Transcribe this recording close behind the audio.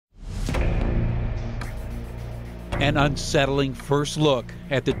An unsettling first look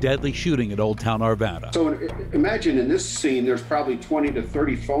at the deadly shooting at Old Town Arvada. So imagine in this scene, there's probably 20 to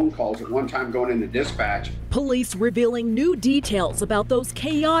 30 phone calls at one time going into dispatch. Police revealing new details about those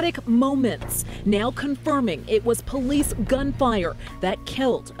chaotic moments, now confirming it was police gunfire that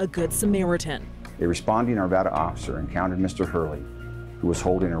killed a Good Samaritan. A responding Arvada officer encountered Mr. Hurley, who was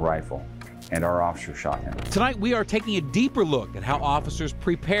holding a rifle, and our officer shot him. Tonight, we are taking a deeper look at how officers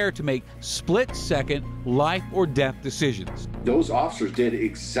prepare to make split-second life or death decisions. Those officers did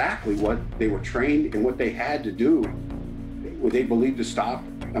exactly what they were trained and what they had to do, what they believed to stop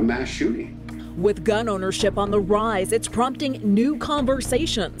a mass shooting. With gun ownership on the rise, it's prompting new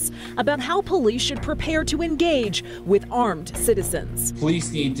conversations about how police should prepare to engage with armed citizens.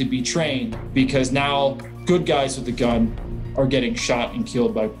 Police need to be trained because now good guys with a gun are getting shot and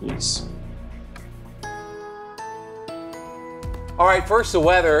killed by police. All right, first the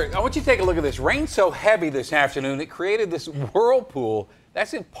weather. I want you to take a look at this. Rain so heavy this afternoon, it created this whirlpool.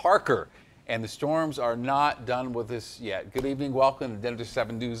 That's in Parker. And the storms are not done with us yet. Good evening. Welcome to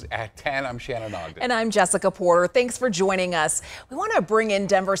Denver7 News at 10. I'm Shannon Ogden. And I'm Jessica Porter. Thanks for joining us. We want to bring in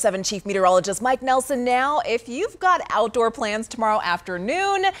Denver7 Chief Meteorologist Mike Nelson now. If you've got outdoor plans tomorrow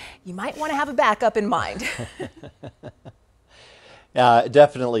afternoon, you might want to have a backup in mind.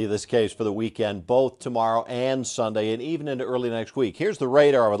 Definitely this case for the weekend, both tomorrow and Sunday, and even into early next week. Here's the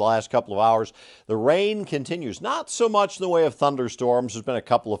radar over the last couple of hours. The rain continues, not so much in the way of thunderstorms. There's been a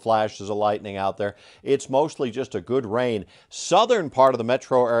couple of flashes of lightning out there. It's mostly just a good rain. Southern part of the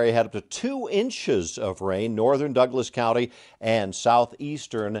metro area had up to 2 inches of rain, northern Douglas County and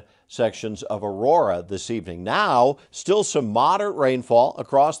southeastern sections of Aurora this evening. Now, still some moderate rainfall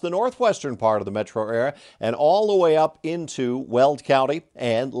across the northwestern part of the metro area and all the way up into Weld County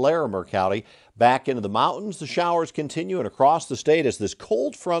and Larimer County. Back into the mountains, the showers continue, and across the state as this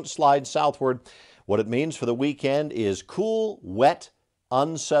cold front slides southward. What it means for the weekend is cool, wet,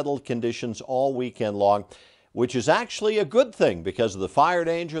 unsettled conditions all weekend long, which is actually a good thing because of the fire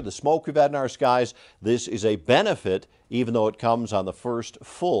danger, the smoke we've had in our skies. This is a benefit, even though it comes on the first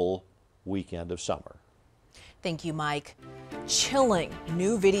full weekend of summer. Thank you, Mike. Chilling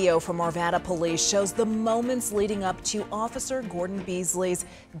new video from Arvada police shows the moments leading up to Officer Gordon Beasley's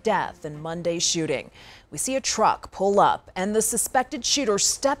death in Monday's shooting. We see a truck pull up and the suspected shooter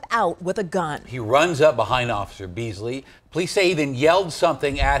step out with a gun. He runs up behind Officer Beasley. Police say he then yelled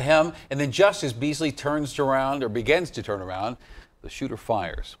something at him, and then just as Beasley turns around or begins to turn around, the shooter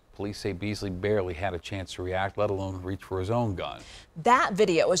fires. Police say Beasley barely had a chance to react, let alone reach for his own gun. That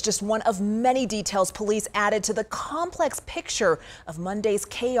video is just one of many details police added to the complex picture of Monday's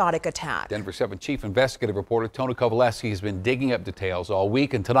chaotic attack. Denver7 Chief Investigative Reporter Tony Kovaleski has been digging up details all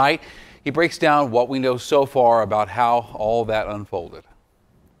week, and tonight he breaks down what we know so far about how all that unfolded.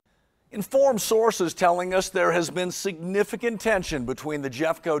 Informed sources telling us there has been significant tension between the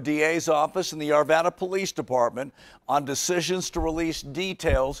Jeffco DA's office and the Arvada Police Department on decisions to release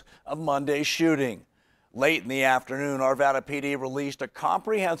details of Monday's shooting. Late in the afternoon, Arvada PD released a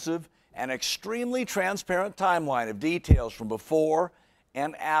comprehensive and extremely transparent timeline of details from before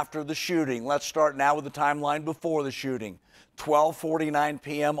and after the shooting. Let's start now with the timeline before the shooting. 12:49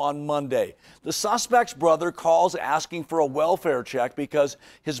 p.m. on Monday. The suspect's brother calls asking for a welfare check because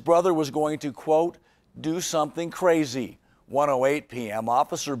his brother was going to, quote, do something crazy. 1:08 p.m.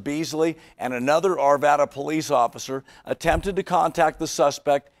 Officer Beasley and another Arvada police officer attempted to contact the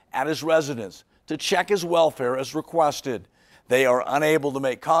suspect at his residence to check his welfare as requested. They are unable to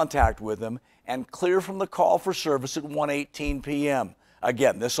make contact with him and clear from the call for service at 1:18 p.m.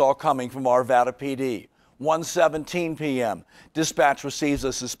 Again, this all coming from Arvada PD. 1:17 p.m. Dispatch receives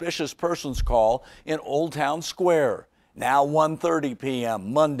a suspicious persons call in Old Town Square. Now 1:30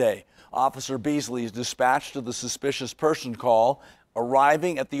 p.m. Monday. Officer Beasley is dispatched to the suspicious person call,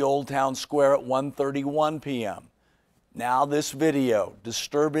 arriving at the Old Town Square at 1:31 p.m. Now this video,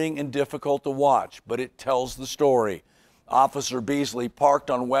 disturbing and difficult to watch, but it tells the story. Officer Beasley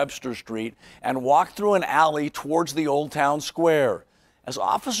parked on Webster Street and walked through an alley towards the Old Town Square. As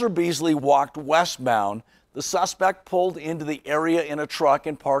Officer Beasley walked westbound, the suspect pulled into the area in a truck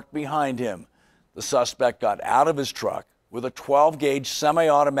and parked behind him. The suspect got out of his truck with a 12-gauge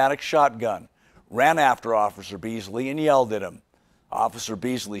semi-automatic shotgun, ran after Officer Beasley and yelled at him. Officer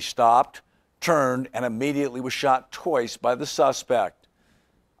Beasley stopped, turned, and immediately was shot twice by the suspect.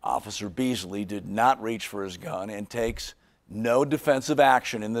 Officer Beasley did not reach for his gun and takes no defensive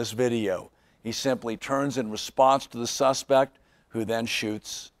action in this video. He simply turns in response to the suspect, who then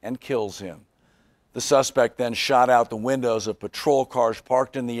shoots and kills him. The suspect then shot out the windows of patrol cars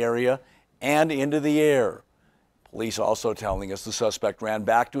parked in the area and into the air. Police also telling us the suspect ran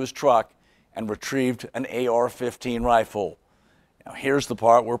back to his truck and retrieved an AR-15 rifle. Now, here's the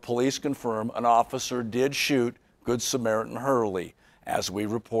part where police confirm an officer did shoot Good Samaritan Hurley, as we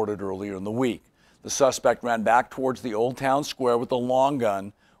reported earlier in the week. The suspect ran back towards the Old Town Square with a long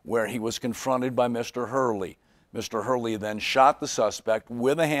gun, where he was confronted by Mr. Hurley. Mr. Hurley then shot the suspect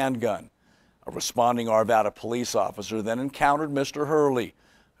with a handgun. A responding Arvada police officer then encountered Mr. Hurley,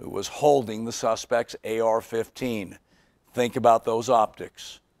 who was holding the suspect's AR-15. Think about those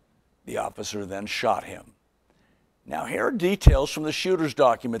optics. The officer then shot him. Now, here are details from the shooter's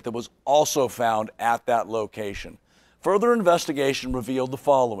document that was also found at that location. Further investigation revealed the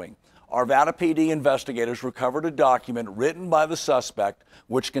following. Arvada PD investigators recovered a document written by the suspect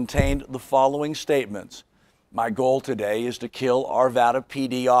which contained the following statements. My goal today is to kill Arvada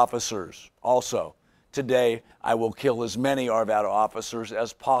PD officers. Also, today I will kill as many Arvada officers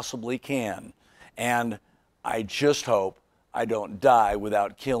as possibly can. And I just hope I don't die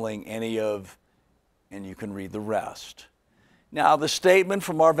without killing any of, and you can read the rest. Now, the statement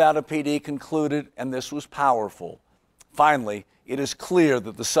from Arvada PD concluded, and this was powerful. Finally, it is clear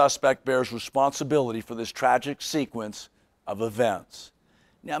that the suspect bears responsibility for this tragic sequence of events.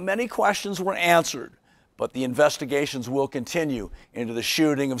 Now, many questions were answered, but the investigations will continue into the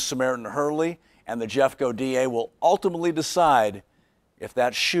shooting of Samaritan Hurley, and the Jeffco DA will ultimately decide if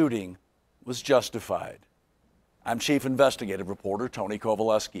that shooting was justified. I'm Chief Investigative Reporter Tony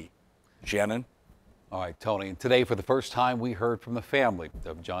Kowaleski. Shannon? All right, Tony. And today, for the first time, we heard from the family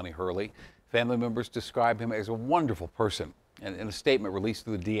of Johnny Hurley. Family members described him as a wonderful person. And in a statement released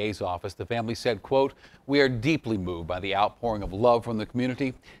through the DA's office, the family said, quote, "We are deeply moved by the outpouring of love from the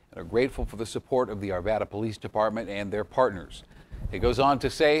community and are grateful for the support of the Arvada Police Department and their partners." It goes on to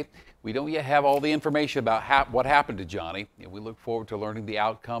say, "We don't yet have all the information about what happened to Johnny, and we look forward to learning the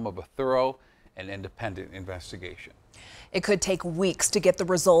outcome of a thorough and independent investigation." It could take weeks to get the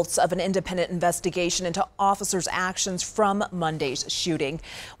results of an independent investigation into officers' actions from Monday's shooting.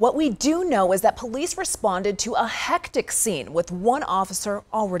 What we do know is that police responded to a hectic scene with one officer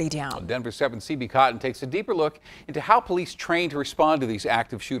already down. Denver7 CB Cotton takes a deeper look into how police train to respond to these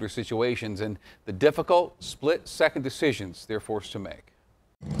active shooter situations and the difficult split-second decisions they're forced to make.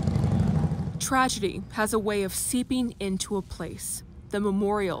 Tragedy has a way of seeping into a place. The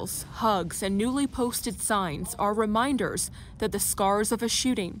memorials, hugs, and newly posted signs are reminders that the scars of a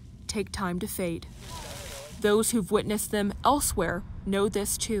shooting take time to fade. Those who've witnessed them elsewhere know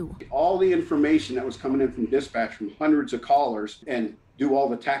this too. All the information that was coming in from dispatch from hundreds of callers and do all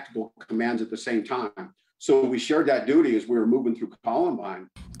the tactical commands at the same time. So we shared that duty as we were moving through Columbine.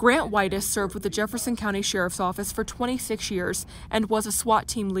 Grant Whitus served with the Jefferson County Sheriff's Office for 26 years and was a SWAT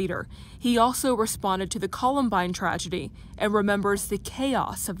team leader. He also responded to the Columbine tragedy and remembers the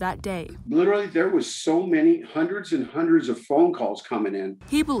chaos of that day. Literally, there was so many, hundreds and hundreds of phone calls coming in.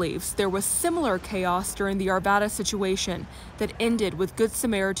 He believes there was similar chaos during the Arvada situation that ended with Good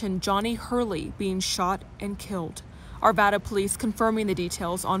Samaritan Johnny Hurley being shot and killed. Arvada police confirming the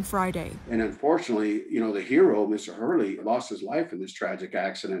details on Friday. And unfortunately, the hero, Mr. Hurley, lost his life in this tragic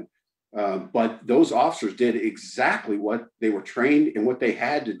accident. But those officers did exactly what they were trained and what they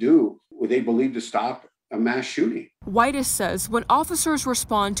had to do, what they believed to stop a mass shooting. Whitus says when officers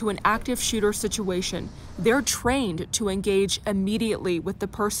respond to an active shooter situation, they're trained to engage immediately with the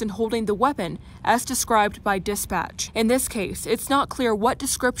person holding the weapon, as described by dispatch. In this case, it's not clear what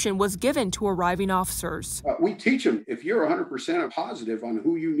description was given to arriving officers. We teach them, if you're 100% positive on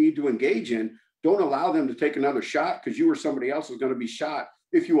who you need to engage in, don't allow them to take another shot because you or somebody else is going to be shot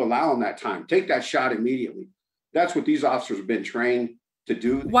if you allow them that time. Take that shot immediately. That's what these officers have been trained to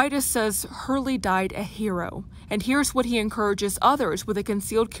do. Whitus says Hurley died a hero, and here's what he encourages others with a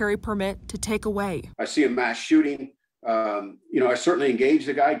concealed carry permit to take away. I see a mass shooting. I certainly engage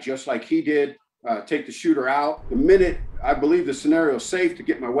the guy just like he did, take the shooter out. The minute I believe the scenario is safe to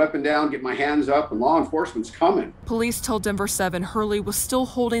get my weapon down, get my hands up, and law enforcement's coming. Police told Denver7 Hurley was still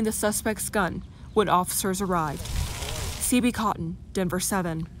holding the suspect's gun when officers arrived. CB Cotton,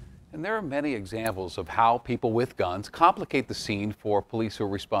 Denver7. And there are many examples of how people with guns complicate the scene for police who are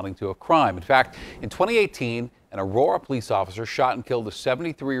responding to a crime. In fact, in 2018, an Aurora police officer shot and killed a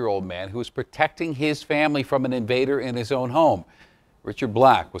 73-year-old man who was protecting his family from an invader in his own home. Richard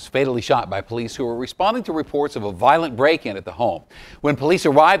Black was fatally shot by police who were responding to reports of a violent break-in at the home. When police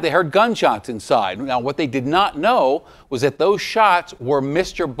arrived, they heard gunshots inside. Now, what they did not know was that those shots were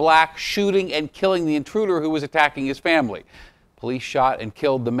Mr. Black shooting and killing the intruder who was attacking his family. Police shot and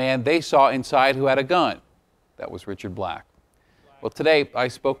killed the man they saw inside who had a gun. That was Richard Black. Well, today I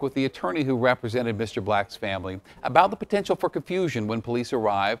spoke with the attorney who represented Mr. Black's family about the potential for confusion when police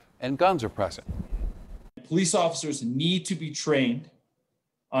arrive and guns are present. Police officers need to be trained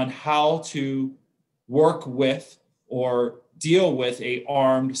on how to work with or deal with a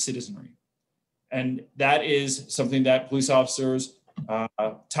armed citizenry. And that is something that police officers,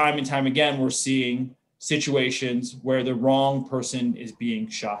 time and time again, we're seeing situations where the wrong person is being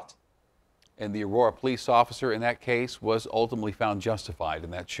shot. And the Aurora police officer in that case was ultimately found justified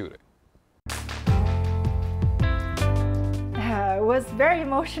in that shooting. It was very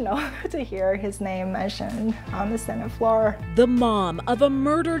emotional to hear his name mentioned on the Senate floor. The mom of a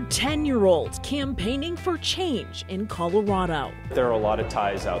murdered 10-year-old campaigning for change in Colorado. There are a lot of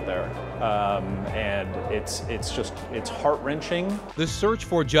ties out there, and it's heart-wrenching. The search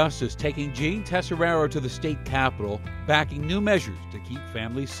for justice taking Gene Tesserero to the state capitol, backing new measures to keep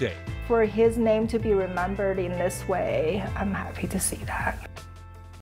families safe. For his name to be remembered in this way, I'm happy to see that.